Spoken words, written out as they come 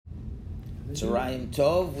Tzarayim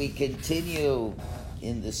Tov, we continue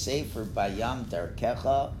in the Sefer Bayam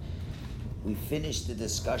Darkecha. We finished the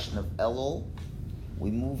discussion of Elul.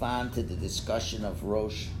 We move on to the discussion of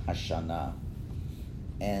Rosh Hashana.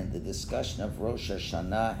 And the discussion of Rosh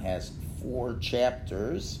Hashana has 4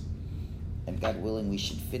 chapters. And God willing, we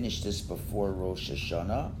should finish this before Rosh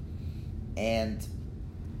Hashana. And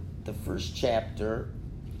the first chapter,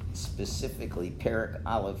 specifically Perek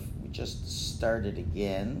Aleph, we just started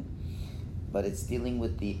again, but it's dealing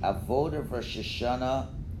with the Avoda of Rosh Hashanah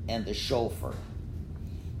and the Shofar.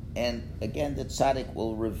 And again, the Tzaddik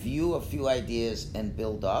will review a few ideas and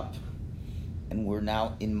build up. And we're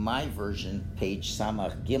now in my version, page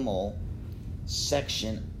Samach Gimel,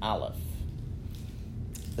 section Aleph.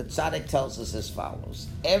 The Tzaddik tells us as follows.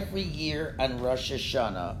 Every year on Rosh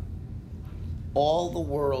Hashanah, all the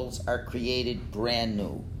worlds are created brand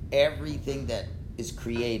new. Everything that is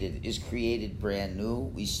created brand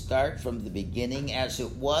new. We start from the beginning as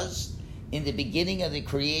it was in the beginning of the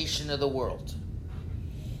creation of the world.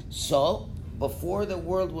 So, before the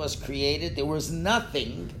world was created, there was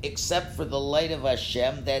nothing except for the light of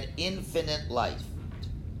Hashem, that infinite light.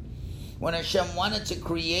 When Hashem wanted to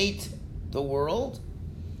create the world,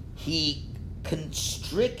 He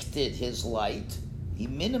constricted His light, He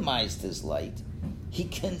minimized His light, He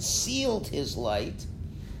concealed His light.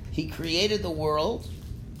 He created the world,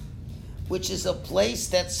 which is a place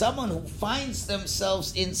that someone who finds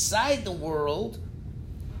themselves inside the world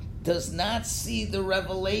does not see the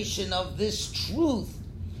revelation of this truth,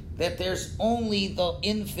 that there's only the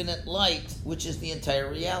infinite light, which is the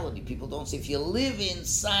entire reality. People don't see. If you live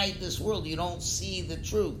inside this world, you don't see the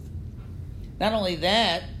truth. Not only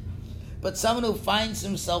that, but someone who finds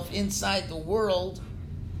himself inside the world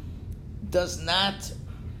does not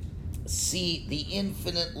see the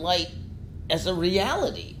infinite light as a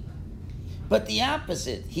reality, but the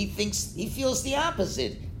opposite. He feels the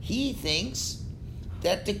opposite. He thinks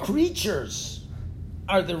that the creatures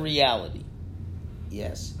are the reality.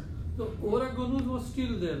 Yes? So Or HaGanuz was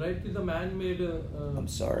still there, right? The man-made... I'm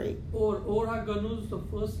sorry? Or HaGanuz, the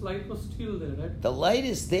first light was still there, right? The light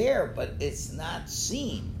is there, but it's not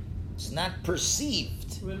seen. It's not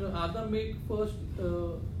perceived. When Adam made first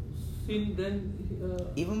sin, then...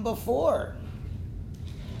 Even before.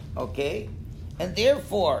 Okay? And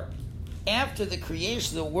therefore, after the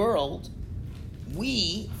creation of the world,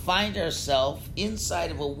 we find ourselves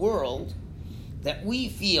inside of a world that we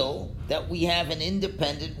feel that we have an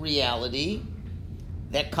independent reality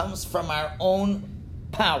that comes from our own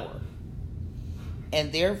power.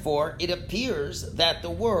 And therefore, it appears that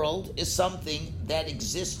the world is something that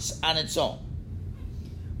exists on its own.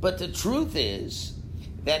 But the truth is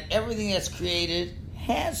that everything that's created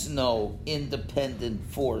has no independent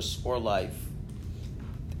force or life.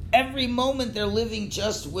 Every moment they're living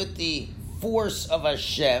just with the force of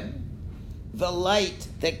Hashem, the light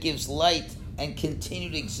that gives light and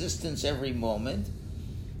continued existence every moment.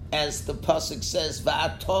 As the pasuk says,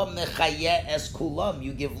 Va'ato mechayeh es kulam,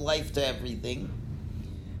 you give life to everything.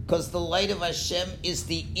 Because the light of Hashem is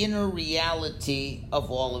the inner reality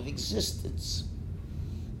of all of existence.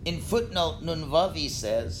 In footnote, Nunvavi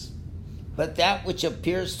says, but that which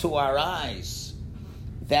appears to our eyes,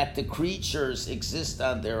 that the creatures exist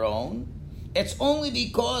on their own, it's only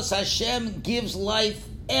because Hashem gives life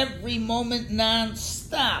every moment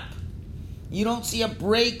non-stop. You don't see a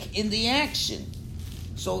break in the action.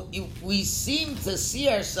 So we seem to see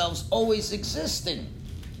ourselves always existing.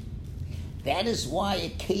 That is why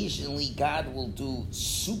occasionally God will do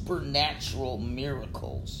supernatural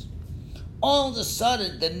miracles. All of a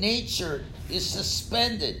sudden, the nature is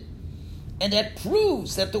suspended. And that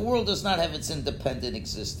proves that the world does not have its independent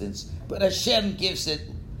existence, but Hashem gives it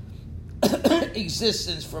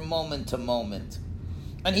existence from moment to moment.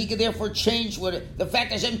 And He could therefore change the fact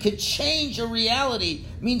that Hashem could change a reality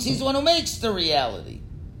means He's the one who makes the reality.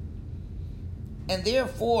 And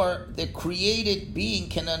therefore, the created being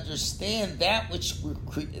can understand that which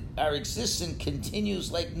our existence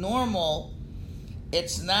continues like normal.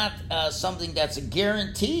 It's not something that's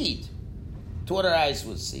guaranteed to what our eyes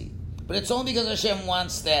would see. But it's only because Hashem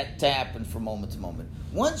wants that to happen from moment to moment.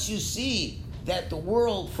 Once you see that the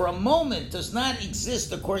world for a moment does not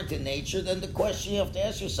exist according to nature, then the question you have to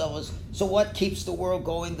ask yourself is, so what keeps the world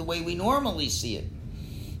going the way we normally see it?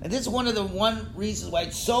 And this is one of the reasons why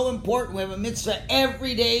it's so important. We have a mitzvah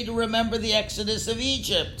every day to remember the Exodus of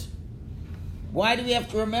Egypt. Why do we have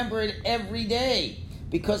to remember it every day?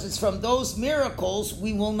 Because it's from those miracles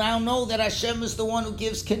we will now know that Hashem is the one who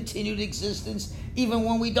gives continued existence, even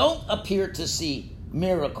when we don't appear to see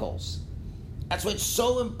miracles. That's why it's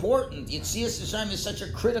so important. Yetzias Mitzrayim is such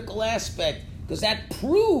a critical aspect, because that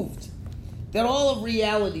proved that all of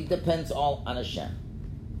reality depends all on Hashem.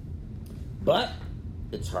 But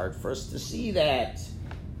it's hard for us to see that.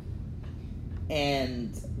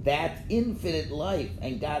 And that infinite life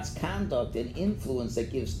and God's conduct and influence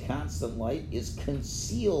that gives constant light is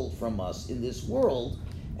concealed from us in this world,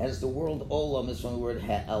 as the word olam is from the word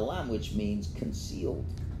ha'alam, which means concealed.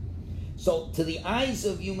 So to the eyes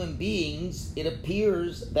of human beings, it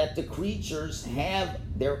appears that the creatures have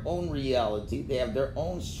their own reality, they have their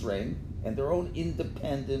own strength, and their own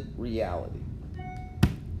independent reality.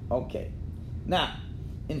 Okay. Now,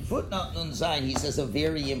 in footnote Nun Zayin, he says a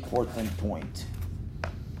very important point.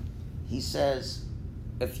 He says,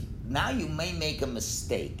 now you may make a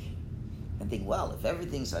mistake and think, well, if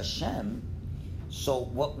everything's Hashem, so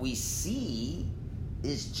what we see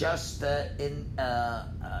is just an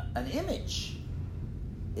image.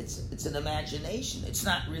 It's an imagination. It's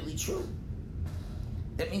not really true.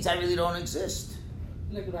 That means I really don't exist.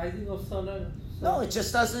 Like rising of sun. No, it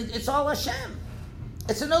just doesn't. It's all Hashem.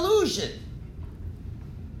 It's an illusion.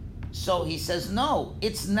 So he says, no,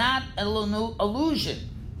 it's not an illusion.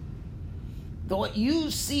 What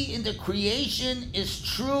you see in the creation is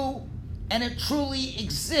true, and it truly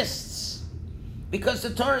exists. Because the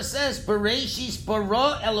Torah says, Bereshis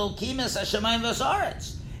bara Elokim es hashamayim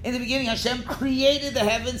v'aretz. In the beginning, Hashem created the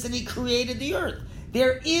heavens and He created the earth.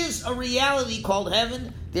 There is a reality called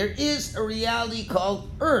heaven. There is a reality called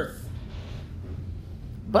earth.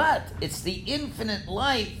 But it's the infinite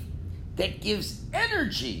life that gives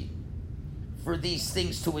energy for these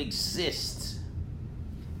things to exist.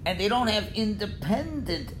 And they don't have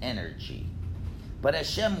independent energy. But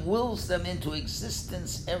Hashem wills them into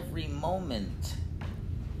existence every moment.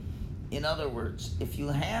 In other words, if you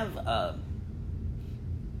have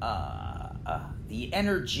the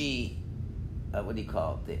energy, what do you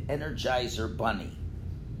call it? The Energizer bunny.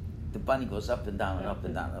 The bunny goes up and down and up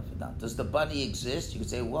and down and up and down. Does the bunny exist? You could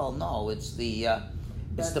say, well, no, it's the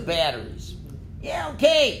batteries. Yeah,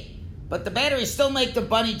 okay. But the batteries still make the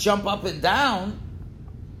bunny jump up and down.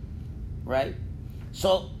 Right?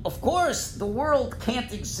 So, of course, the world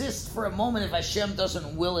can't exist for a moment if Hashem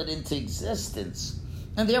doesn't will it into existence.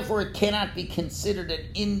 And therefore, it cannot be considered an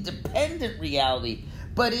independent reality.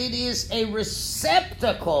 But it is a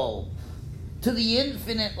receptacle to the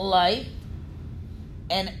infinite light,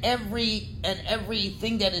 and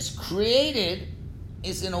everything that is created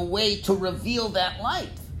is in a way to reveal that light.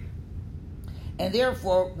 And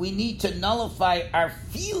therefore, we need to nullify our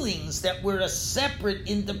feelings that we're a separate,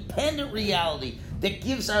 independent reality that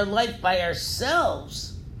gives our life by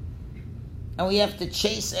ourselves. And we have to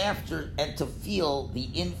chase after and to feel the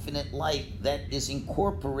infinite light that is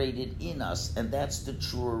incorporated in us, and that's the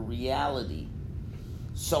truer reality.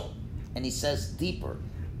 So, and he says deeper,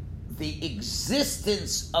 the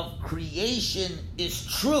existence of creation is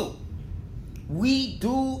true. We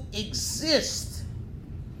do exist.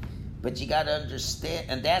 But you got to understand,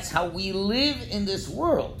 and that's how we live in this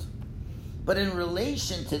world. But in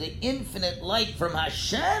relation to the infinite light from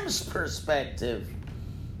Hashem's perspective,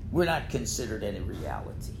 we're not considered any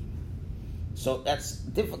reality. So that's a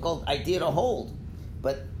difficult idea to hold.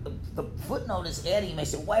 But the footnote is adding, you may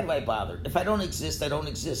say, why do I bother? If I don't exist, I don't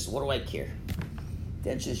exist. What do I care?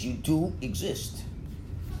 Then it says you do exist.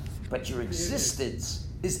 But your existence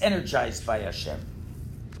is energized by Hashem.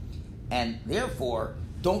 And therefore,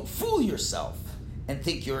 don't fool yourself and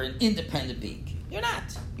think you're an independent being. You're not.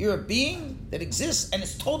 You're a being that exists and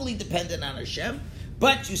is totally dependent on Hashem,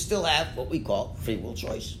 but you still have what we call free will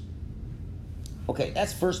choice. Okay,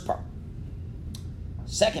 that's first part.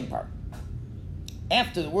 Second part.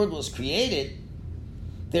 After the world was created,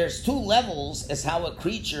 there's two levels as how a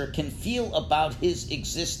creature can feel about his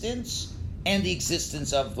existence and the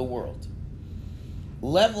existence of the world.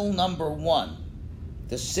 Level number one,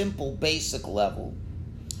 the simple basic level,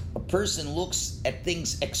 a person looks at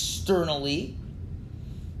things externally,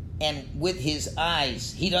 and with his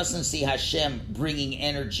eyes, he doesn't see Hashem bringing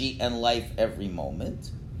energy and life every moment.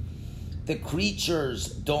 The creatures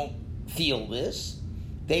don't feel this.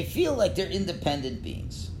 They feel like they're independent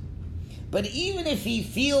beings. But even if he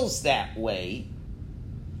feels that way,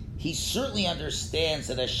 he certainly understands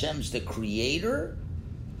that Hashem's the creator,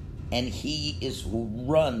 and He is who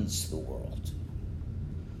runs the world.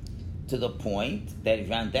 To the point that if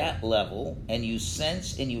you're on that level and you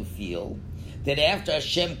sense and you feel that after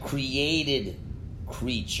Hashem created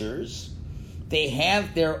creatures, they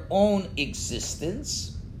have their own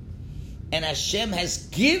existence, and Hashem has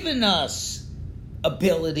given us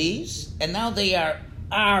abilities, and now they are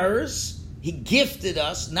ours. He gifted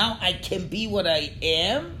us. Now I can be what I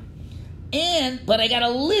am, but I got to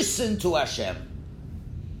listen to Hashem.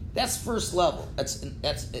 That's first level.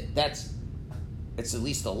 That's It's at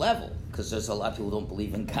least a level, because there's a lot of people who don't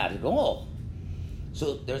believe in God at all.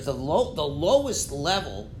 So there's the lowest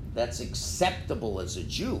level that's acceptable as a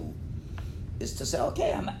Jew is to say,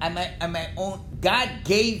 okay, I'm my own. God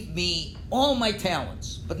gave me all my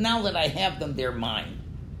talents, but now that I have them, they're mine.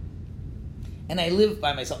 And I live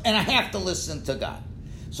by myself, and I have to listen to God.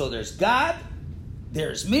 So there's God,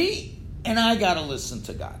 there's me, and I got to listen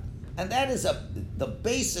to God. And that is the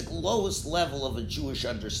basic lowest level of a Jewish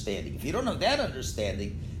understanding. If you don't have that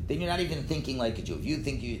understanding, then you're not even thinking like a Jew. If you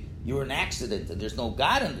think you're an accident and there's no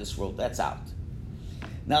God in this world, that's out.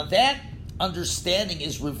 Now that understanding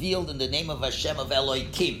is revealed in the name of Hashem of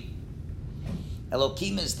Elohim.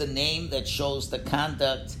 Elohim is the name that shows the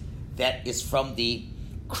conduct that is from the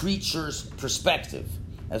creature's perspective.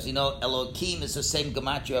 As we know, Elohim is the same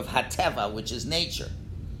gematria of Hateva, which is nature.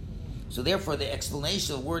 So therefore, the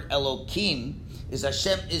explanation of the word Elohim is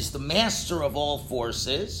Hashem is the master of all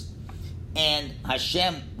forces, and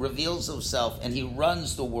Hashem reveals himself and he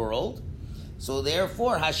runs the world. So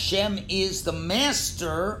therefore, Hashem is the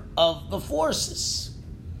master of the forces.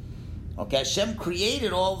 Okay, Hashem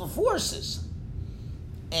created all the forces.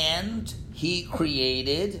 And he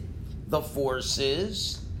created the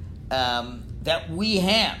forces that we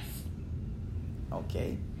have.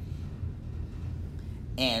 Okay?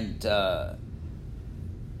 And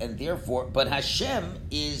therefore, but Hashem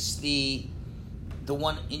is the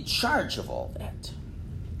one in charge of all that.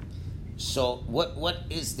 So what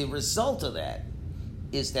is the result of that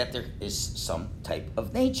is that there is some type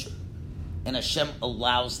of nature. And Hashem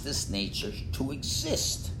allows this nature to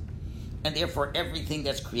exist. And therefore everything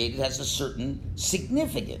that's created has a certain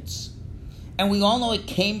significance. And we all know it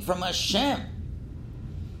came from Hashem.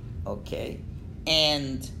 Okay?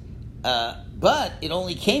 And but it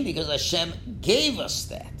only came because Hashem gave us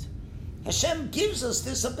that. Hashem gives us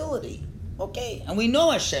this ability. Okay? And we know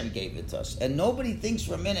Hashem gave it to us. And nobody thinks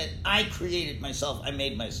for a minute, I created myself, I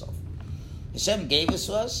made myself. Hashem gave it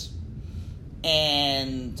to us.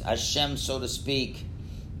 And Hashem, so to speak,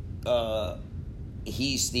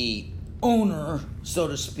 he's the owner, so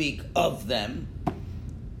to speak, of them.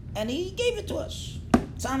 And he gave it to us.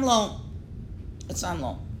 It's on loan. It's on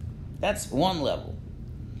loan. That's one level.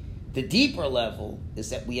 The deeper level is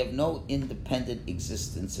that we have no independent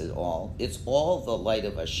existence at all. It's all the light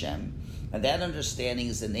of Hashem. And that understanding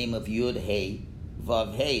is the name of Yud Hey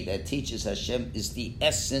Vav Hey, that teaches Hashem is the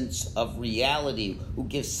essence of reality, who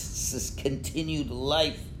gives us continued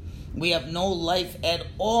life. We have no life at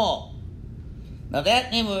all. Now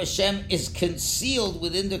that name of Hashem is concealed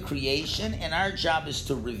within the creation, and our job is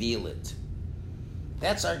to reveal it.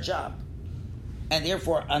 That's our job. And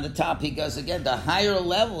therefore, on the top, he goes again, the higher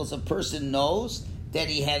levels, a person knows that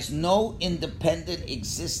he has no independent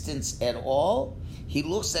existence at all. He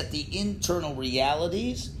looks at the internal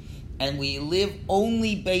realities, and we live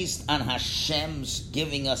only based on Hashem's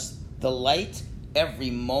giving us the light every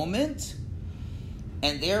moment.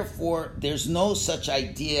 And therefore, there's no such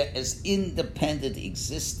idea as independent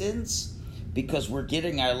existence, because we're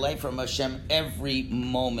getting our life from Hashem every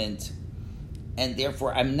moment. And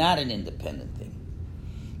therefore, I'm not an independent thing.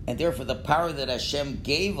 And therefore, the power that Hashem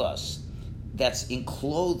gave us, that's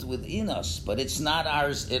enclosed within us, but it's not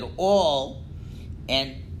ours at all.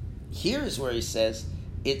 And here's where he says,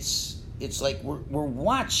 it's like we're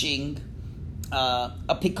watching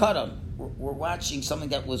a pikadon. We're watching something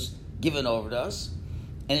that was given over to us,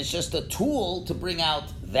 and it's just a tool to bring out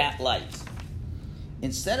that light.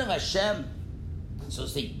 Instead of Hashem, so to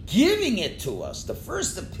say, giving it to us, the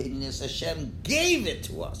first opinion is Hashem gave it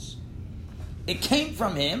to us. It came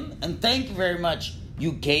from him, and thank you very much,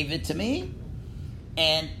 you gave it to me,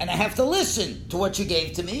 and I have to listen to what you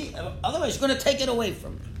gave to me, otherwise you're going to take it away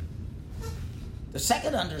from me. The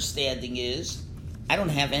second understanding is, I don't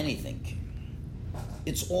have anything.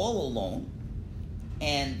 It's all alone,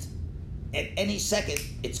 and at any second,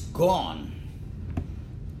 it's gone.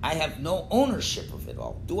 I have no ownership of it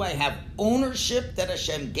all. Do I have ownership that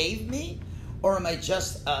Hashem gave me, or am I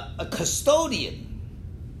just a custodian?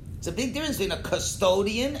 It's a big difference between a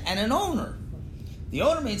custodian and an owner. The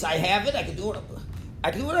owner means I have it, I can do what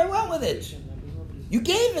I want with it. You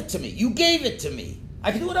gave it to me. You gave it to me.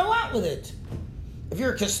 I can do what I want with it. If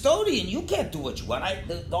you're a custodian, you can't do what you want.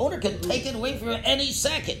 The owner can take it away from you any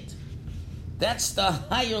second. That's the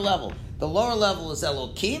higher level. The lower level is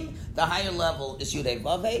Elohim. The higher level is Yud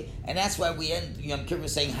Vav Hey, and that's why we end Yom Kippur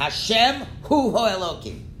saying Hashem Hu Ho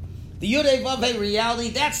Elohim. The Yud Vav Hey reality,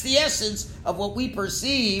 that's the essence of what we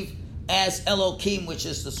perceive as Elohim, which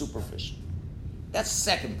is the superficial. That's the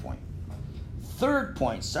second point. Third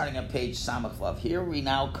point, starting on page Samach Vav. Here we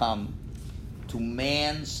now come to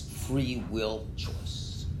man's free will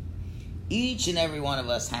choice. Each and every one of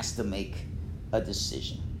us has to make a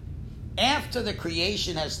decision. After the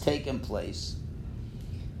creation has taken place,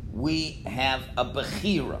 we have a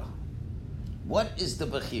bechira. What is the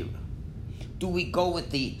bechira? Do we go with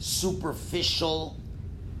the superficial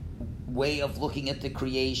way of looking at the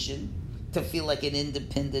creation, to feel like an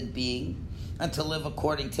independent being, and to live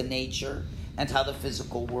according to nature and how the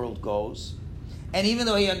physical world goes? And even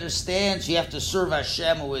though he understands you have to serve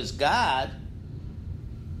Hashem, who is God,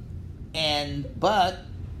 and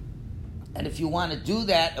if you want to do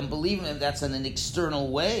that and believe in him, that's in an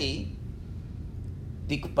external way,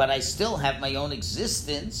 but I still have my own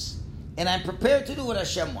existence, and I'm prepared to do what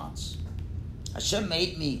Hashem wants. Hashem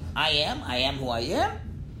made me, I am who I am,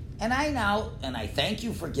 and I thank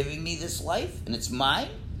you for giving me this life, and it's mine,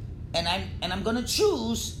 and I'm going to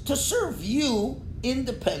choose to serve you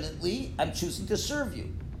independently. I'm choosing to serve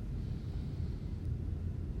you.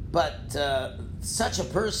 But such a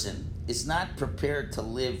person is not prepared to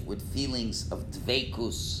live with feelings of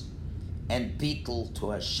dveikus and bitul to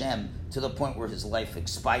Hashem to the point where his life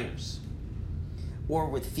expires, or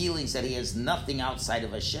with feelings that he has nothing outside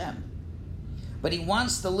of Hashem. But he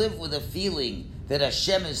wants to live with a feeling that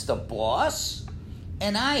Hashem is the boss,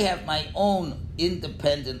 and I have my own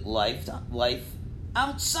independent life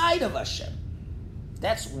outside of Hashem.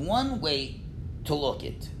 That's one way to look at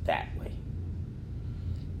it, that way.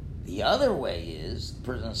 The other way is, the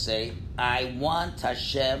person will say, I want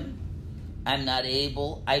Hashem, I'm not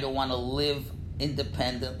able, I don't want to live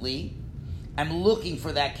independently, I'm looking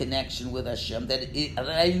for that connection with Hashem that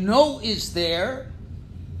I know is there,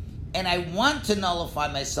 and I want to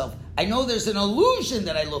nullify myself. I know there's an illusion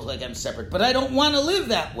that I look like I'm separate, but I don't want to live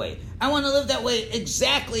that way. I want to live that way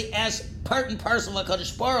exactly as part and parcel of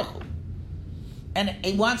HaKadosh Baruch Hu. And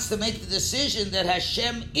he wants to make the decision that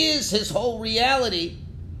Hashem is his whole reality.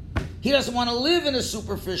 He doesn't want to live in a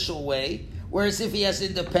superficial way, whereas if he has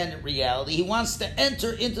independent reality, he wants to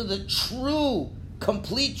enter into the true,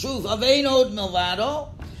 complete truth of Ein Od Milvado,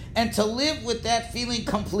 and to live with that feeling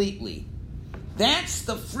completely. That's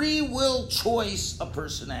the free will choice a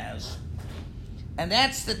person has. And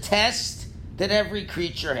that's the test that every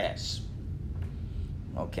creature has.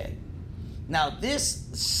 Okay. Now, this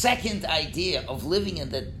second idea of living in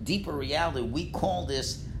the deeper reality, we call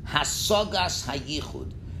this Hasagas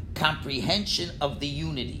HaYichud, comprehension of the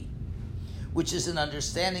unity, which is an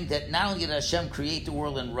understanding that not only did Hashem create the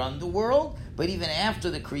world and run the world, but even after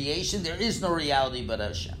the creation, there is no reality but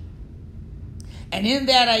Hashem. And in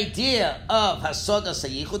that idea of Hasagas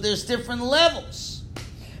HaYichud, there's different levels.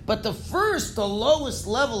 But the lowest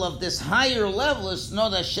level of this higher level is to know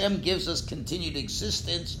that Hashem gives us continued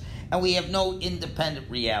existence, and we have no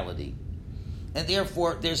independent reality. And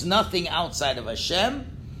therefore, there's nothing outside of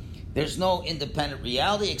Hashem. There's no independent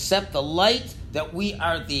reality except the light that we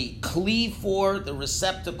are the kli for, the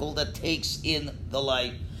receptacle that takes in the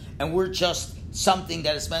light. And we're just something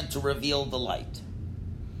that is meant to reveal the light.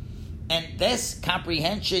 And this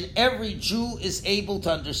comprehension, every Jew is able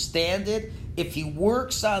to understand it. If he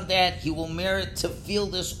works on that, he will merit to feel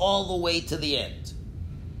this all the way to the end.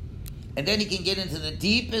 And then he can get into the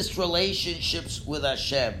deepest relationships with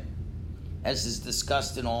Hashem, as is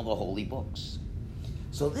discussed in all the holy books.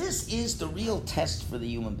 So this is the real test for the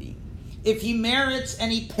human being. If he merits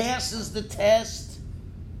and he passes the test,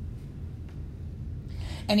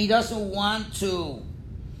 and he doesn't want to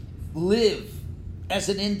live as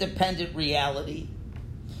an independent reality,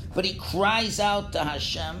 but he cries out to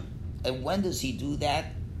Hashem, and when does he do that?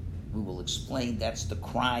 We will explain that's the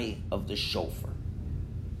cry of the shofar.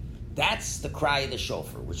 That's the cry of the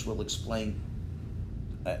shofar, which we'll explain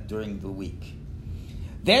during the week.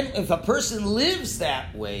 Then if a person lives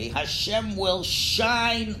that way, Hashem will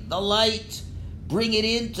shine the light, bring it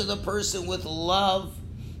into the person with love,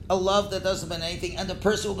 a love that doesn't mean anything, and the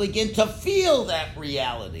person will begin to feel that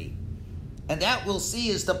reality. And that we'll see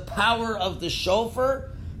is the power of the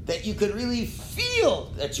shofar, that you could really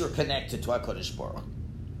feel that you're connected to HaKadosh Baruch Hu.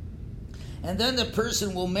 And then the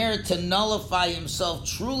person will merit to nullify himself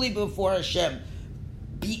truly before Hashem,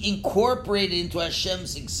 be incorporated into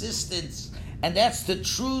Hashem's existence. And that's the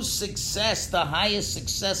true success, the highest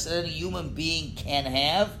success that any human being can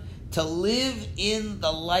have, to live in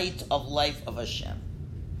the light of life of Hashem.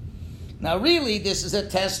 Now really, this is a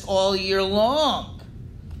test all year long.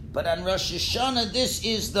 But on Rosh Hashanah, this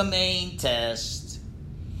is the main test.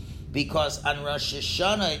 Because on Rosh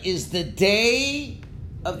Hashanah is the day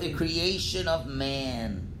of the creation of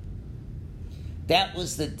man. That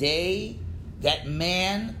was the day that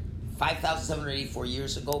man, 5,784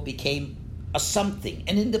 years ago, became a something,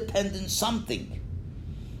 an independent something.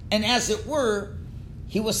 And as it were,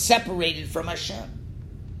 he was separated from Hashem.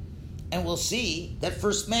 And we'll see that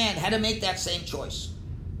first man had to make that same choice.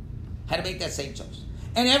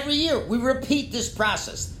 And every year we repeat this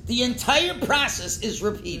process. The entire process is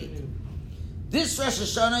repeated. This Rosh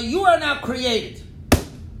Hashanah, you are now created.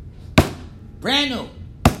 Brand new.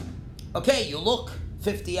 Okay, you look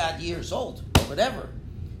 50 odd years old or whatever,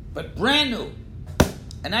 but brand new.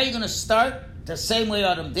 And now you're going to start the same way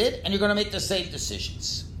Adam did, and you're going to make the same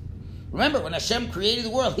decisions. Remember, when Hashem created the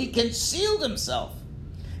world, He concealed Himself.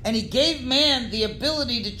 And He gave man the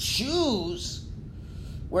ability to choose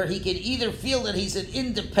where he can either feel that he's an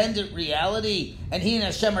independent reality and he and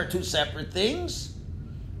Hashem are two separate things,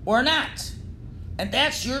 or not. And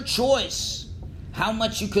that's your choice, how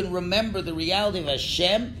much you can remember the reality of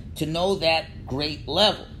Hashem to know that great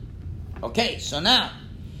level. Okay, so now,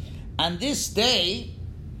 on this day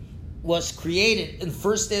was created, in the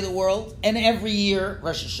first day of the world, and every year,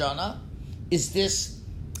 Rosh Hashanah, is this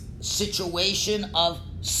situation of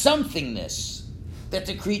somethingness that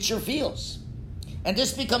the creature feels. And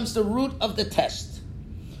this becomes the root of the test.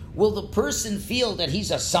 Will the person feel that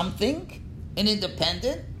he's a something, an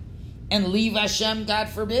independent, and leave Hashem, God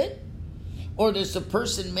forbid? Or does the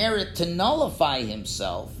person merit to nullify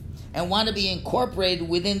himself and want to be incorporated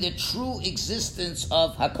within the true existence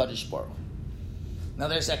of HaKadosh Baruch Hu? Now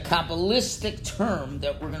there's a Kabbalistic term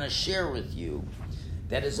that we're going to share with you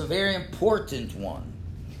that is a very important one.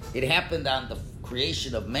 It happened on the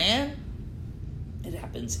creation of man. It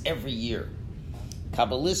happens every year.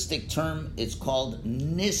 Kabbalistic term, it's called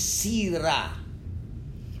Nesira,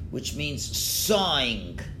 which means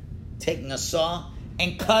sawing, taking a saw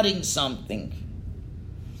and cutting something.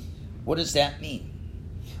 What does that mean?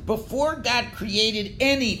 Before God created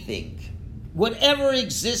anything, whatever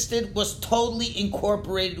existed was totally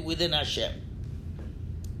incorporated within Hashem.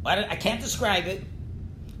 I can't describe it.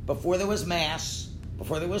 Before there was mass,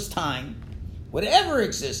 before there was time, whatever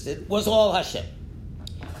existed was all Hashem.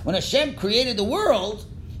 When Hashem created the world,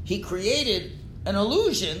 He created an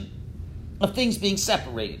illusion of things being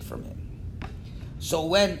separated from Him. So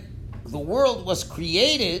when the world was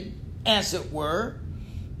created, as it were,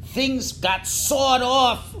 things got sawed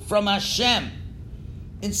off from Hashem.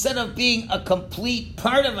 Instead of being a complete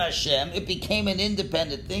part of Hashem, it became an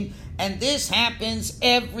independent thing. And this happens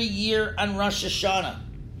every year on Rosh Hashanah,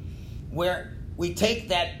 where we take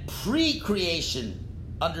that pre-creation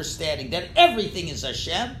understanding that everything is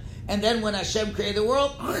Hashem, and then when Hashem created the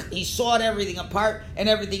world, He sawed everything apart, and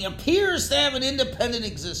everything appears to have an independent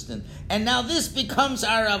existence. And now this becomes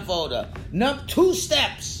our Avoda. Two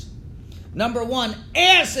steps. Number one,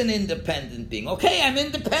 as an independent being. Okay, I'm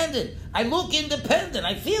independent. I look independent.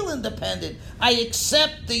 I feel independent. I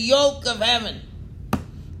accept the yoke of heaven.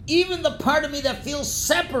 Even the part of me that feels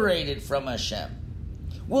separated from Hashem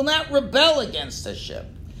will not rebel against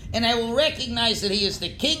Hashem. And I will recognize that He is the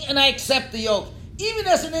king, and I accept the yoke, even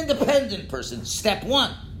as an independent person. Step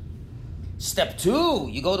one. Step two,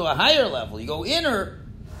 you go to a higher level, you go inner,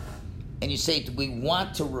 and you say, do we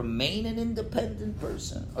want to remain an independent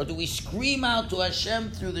person? Or do we scream out to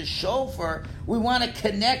Hashem through the shofar, we want to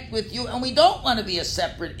connect with you, and we don't want to be a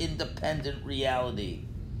separate, independent reality?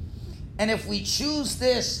 And if we choose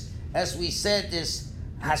this, as we said, this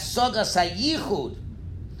hasagas hayichud,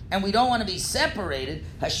 and we don't want to be separated,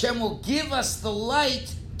 Hashem will give us the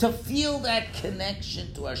light to feel that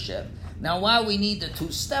connection to Hashem. Now, why we need the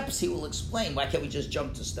two steps, He will explain. Why can't we just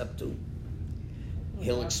jump to step two?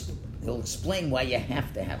 He'll explain why you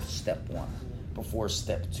have to have step one before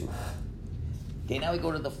step two. Okay, now we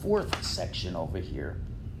go to the fourth section over here,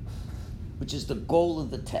 which is the goal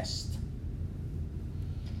of the test.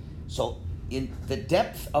 So, in the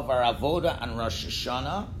depth of our Avoda on Rosh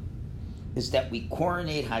Hashanah is that we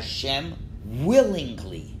coronate Hashem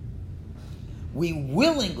willingly. We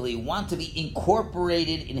willingly want to be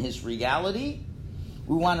incorporated in His reality.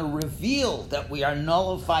 We want to reveal that we are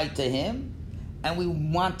nullified to Him, and we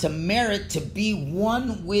want to merit to be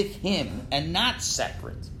one with Him and not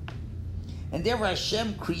separate. And therefore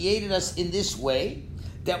Hashem created us in this way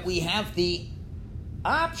that we have the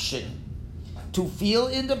option to feel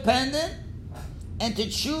independent and to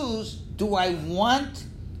choose, do I want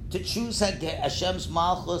to choose Hashem's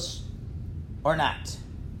Malchus or not?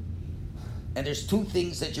 And there's two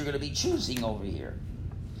things that you're going to be choosing over here.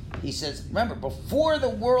 He says, remember, before the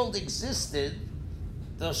world existed,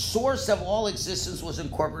 the source of all existence was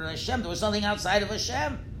incorporated in Hashem. There was nothing outside of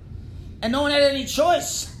Hashem. And no one had any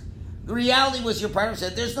choice. The reality was your partner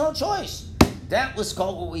said, there's no choice. That was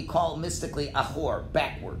called what we call mystically achor,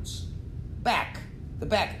 backwards. Back. The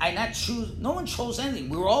back. I not choose. No one chose anything.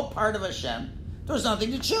 We were all part of Hashem. There was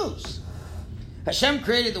nothing to choose. Hashem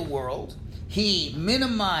created the world. He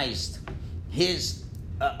minimized His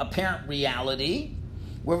apparent reality,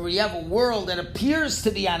 where we have a world that appears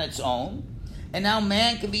to be on its own, and now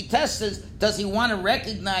man can be tested. Does he want to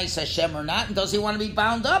recognize Hashem or not? And does he want to be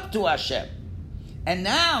bound up to Hashem? And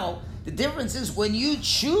now, the difference is when you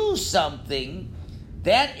choose something,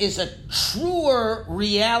 that is a truer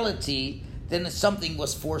reality than if something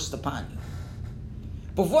was forced upon you.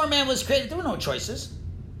 Before man was created, there were no choices.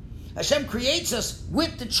 Hashem creates us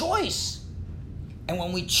with the choice. And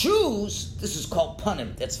when we choose, this is called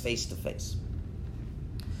panim, that's face to face.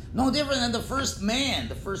 No different than the first man.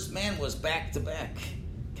 The first man was back to back,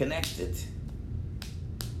 connected.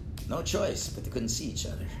 No choice, but they couldn't see each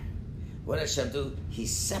other. What did Hashem do? He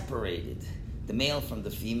separated the male from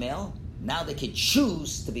the female. Now they could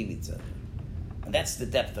choose to be with each other. And that's the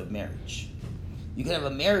depth of marriage. You can have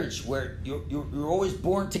a marriage where you're always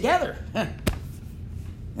born together. And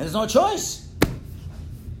there's no choice.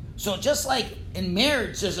 So just like in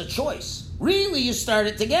marriage, there's a choice. Really, you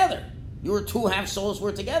started together. You were two half souls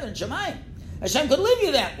were together in Shemayim. Hashem could leave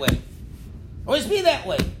you that way. Always be that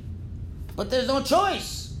way. But there's no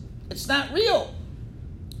choice. It's not real.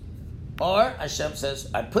 Or Hashem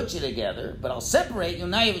says, I put you together, but I'll separate you.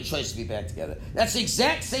 Now you have a choice to be back together. That's the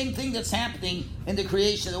exact same thing that's happening in the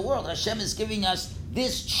creation of the world. Hashem is giving us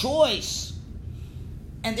this choice.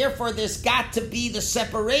 And therefore, there's got to be the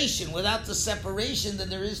separation. Without the separation,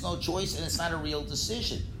 then there is no choice, and it's not a real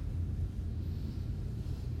decision.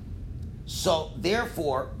 So,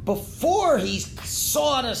 therefore, before he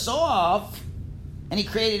sawed us off, and he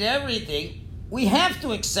created everything, we have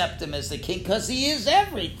to accept him as the king, because he is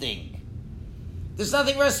everything. There's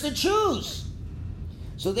nothing for us to choose.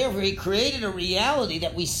 So therefore, he created a reality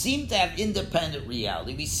that we seem to have independent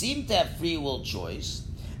reality. We seem to have free will choice.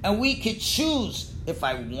 And we could choose if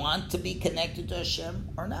I want to be connected to Hashem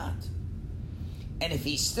or not. And if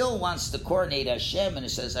he still wants to coordinate Hashem and he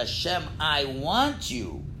says, Hashem, I want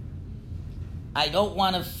you. I don't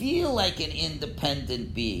want to feel like an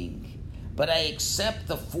independent being, but I accept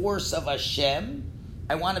the force of Hashem.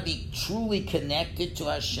 I want to be truly connected to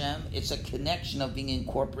Hashem. It's a connection of being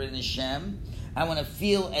incorporated in Hashem. I want to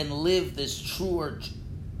feel and live this truer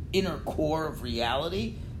inner core of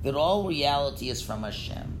reality, that all reality is from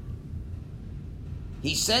Hashem.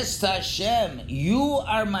 He says to Hashem, you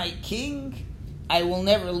are my king. I will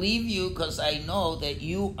never leave you because I know that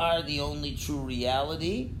you are the only true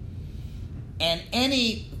reality. And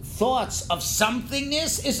any thoughts of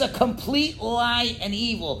somethingness is a complete lie and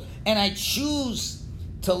evil. And I choose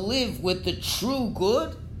to live with the true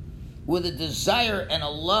good, with a desire and a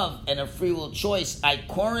love and a free will choice. I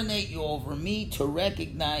coronate you over me to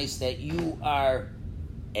recognize that you are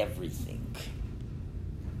everything.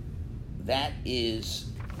 That is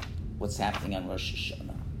what's happening on Rosh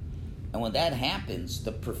Hashanah. And when that happens,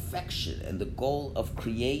 the perfection and the goal of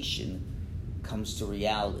creation comes to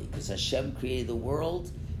reality. Because Hashem created the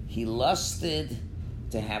world, he lusted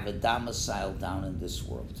to have a domicile down in this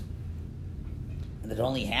world. And it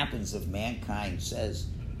only happens if mankind says,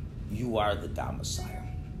 you are the domicile.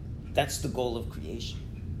 That's the goal of creation.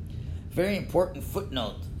 Very important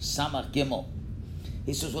footnote, Samach Gimel.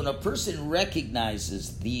 He says, when a person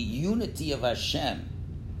recognizes the unity of Hashem,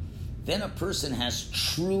 then a person has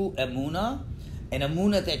true emunah, an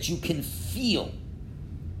emunah that you can feel.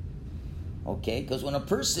 Okay? Because when a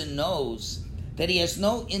person knows that he has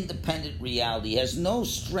no independent reality, he has no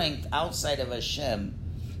strength outside of Hashem,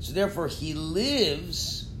 so therefore he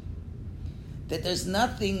lives that there's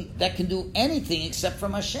nothing that can do anything except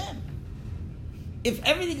from Hashem. If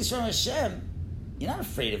everything is from Hashem, you're not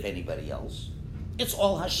afraid of anybody else. It's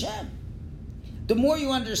all Hashem. The more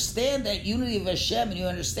you understand that unity of Hashem and you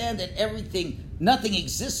understand that nothing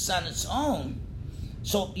exists on its own,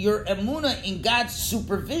 so your emunah in God's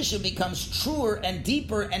supervision becomes truer and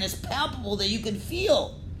deeper and is palpable that you can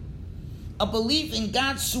feel. A belief in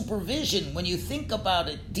God's supervision, when you think about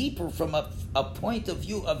it deeper from a point of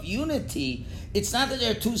view of unity, it's not that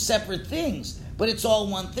they're two separate things, but it's all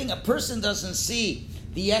one thing. A person doesn't see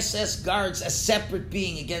the SS guards as separate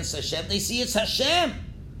being against Hashem. They see it's Hashem.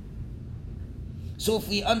 So if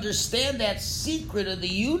we understand that secret of the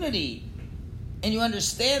unity, and you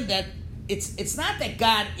understand that it's not that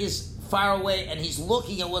God is far away and he's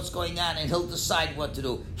looking at what's going on and he'll decide what to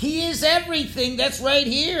do. He is everything that's right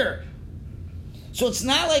here. So it's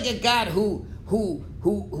not like a God who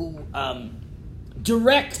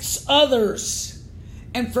directs others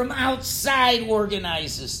and from outside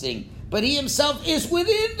organizes things. But he himself is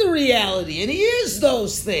within the reality, and he is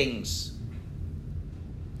those things.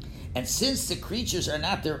 And since the creatures are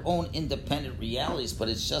not their own independent realities, but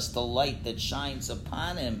it's just the light that shines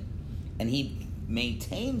upon him, and he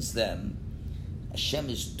maintains them, Hashem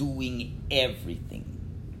is doing everything.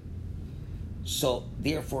 So,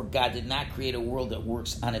 therefore, God did not create a world that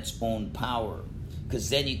works on its own power. Because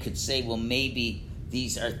then you could say, well, maybe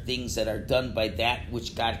these are things that are done by that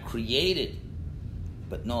which God created.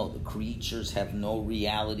 But no, the creatures have no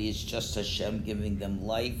reality. It's just Hashem giving them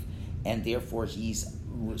life, and therefore He's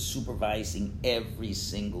supervising every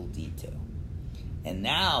single detail. And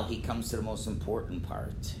now He comes to the most important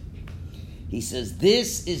part. He says,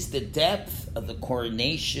 this is the depth of the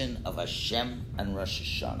coronation of Hashem on Rosh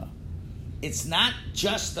Hashanah. It's not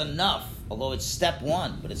just enough, although it's step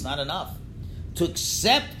one, but it's not enough, to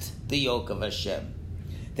accept the yoke of Hashem.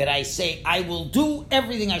 That I say, I will do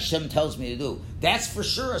everything Hashem tells me to do. That's for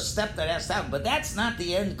sure a step that has to happen, but that's not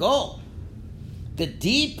the end goal. The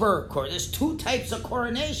deeper there's two types of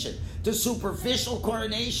coronation. The superficial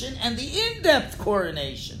coronation and the in-depth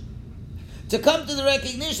coronation. To come to the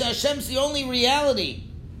recognition Hashem's the only reality,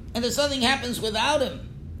 and that something happens without Him.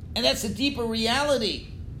 And that's a deeper reality.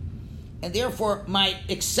 And therefore, my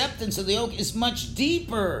acceptance of the yoke is much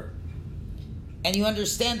deeper. And you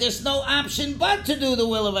understand there's no option but to do the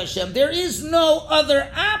will of Hashem. There is no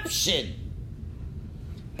other option.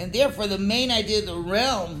 And therefore, the main idea of the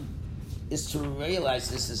realm is to realize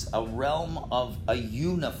this is a realm of a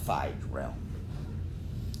unified realm.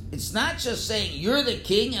 It's not just saying, you're the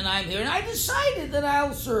king and I'm here, and I decided that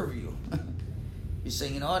I'll serve you. You're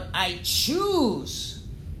saying, you know what? I choose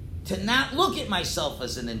to not look at myself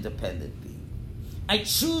as an independent being. I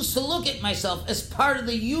choose to look at myself as part of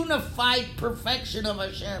the unified perfection of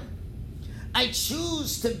Hashem. I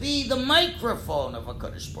choose to be the microphone of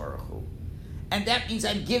HaKadosh Baruch Hu. And that means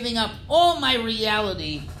I'm giving up all my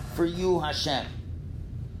reality for you, Hashem.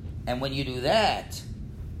 And when you do that,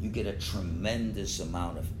 you get a tremendous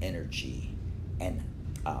amount of energy and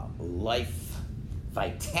life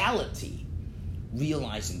vitality,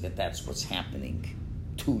 realizing that that's what's happening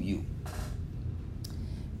to you.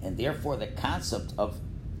 And therefore, the concept of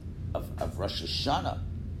Rosh Hashanah,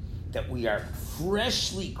 that we are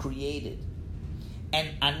freshly created. And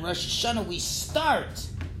on Rosh Hashanah, we start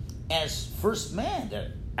as first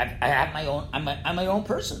man. I have my own, I'm my own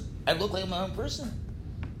person. I look like my own person.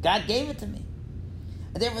 God gave it to me.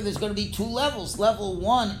 And therefore, there's going to be two levels. Level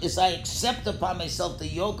one is I accept upon myself the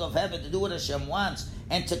yoke of heaven to do what Hashem wants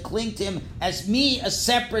and to cling to Him as me, a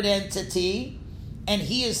separate entity, and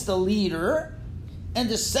He is the leader. And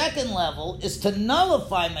the second level is to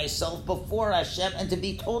nullify myself before Hashem and to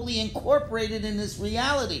be totally incorporated in this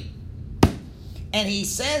reality. And he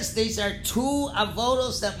says these are two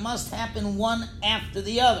avodos that must happen one after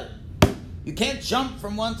the other. You can't jump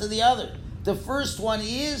from one to the other. The first one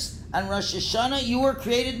is, on Rosh Hashanah, you were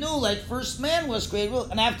created new, like first man was created new.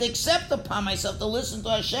 And I have to accept upon myself to listen to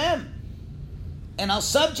Hashem. And I'll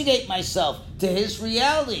subjugate myself to His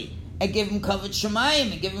reality and give Him kavod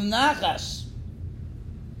shemayim and give Him nachas.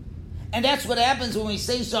 And that's what happens when we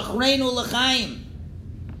say Zachreinu l'chaim.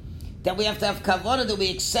 That we have to have kavod, that we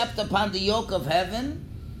accept upon the yoke of heaven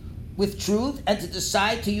with truth and to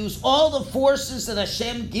decide to use all the forces that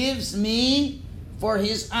Hashem gives me for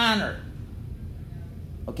His honor.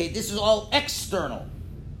 Okay, this is all external.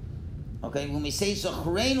 Okay, when we say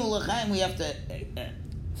Zachreinu l'chaim, we have to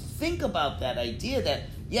think about that idea that,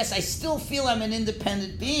 yes, I still feel I'm an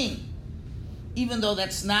independent being, even though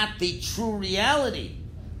that's not the true reality.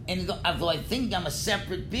 And although I think I'm a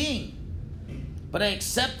separate being, but I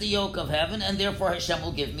accept the yoke of heaven, and therefore Hashem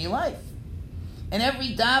will give me life. And every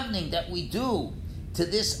davening that we do to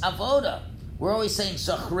this avoda, we're always saying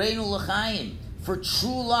Zachreinu l'chaim, for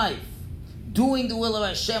true life, doing the will of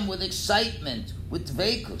Hashem with excitement, with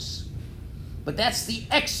dveikus. But that's the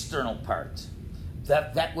external part,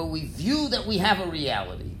 that where we view that we have a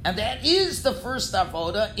reality, and that is the first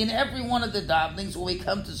avoda in every one of the davenings when we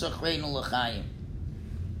come to Zachreinu l'chaim.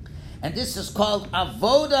 And this is called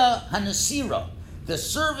Avoda Nesira, the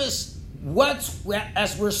service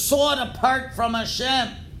as we're sought apart from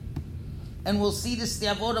Hashem. And we'll see this, the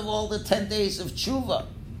Avoda of all the 10 days of Tshuva.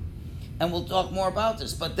 And we'll talk more about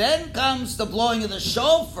this. But then comes the blowing of the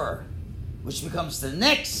shofar, which becomes the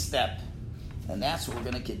next step. And that's what we're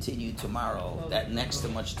going to continue tomorrow, that next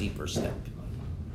and much deeper step.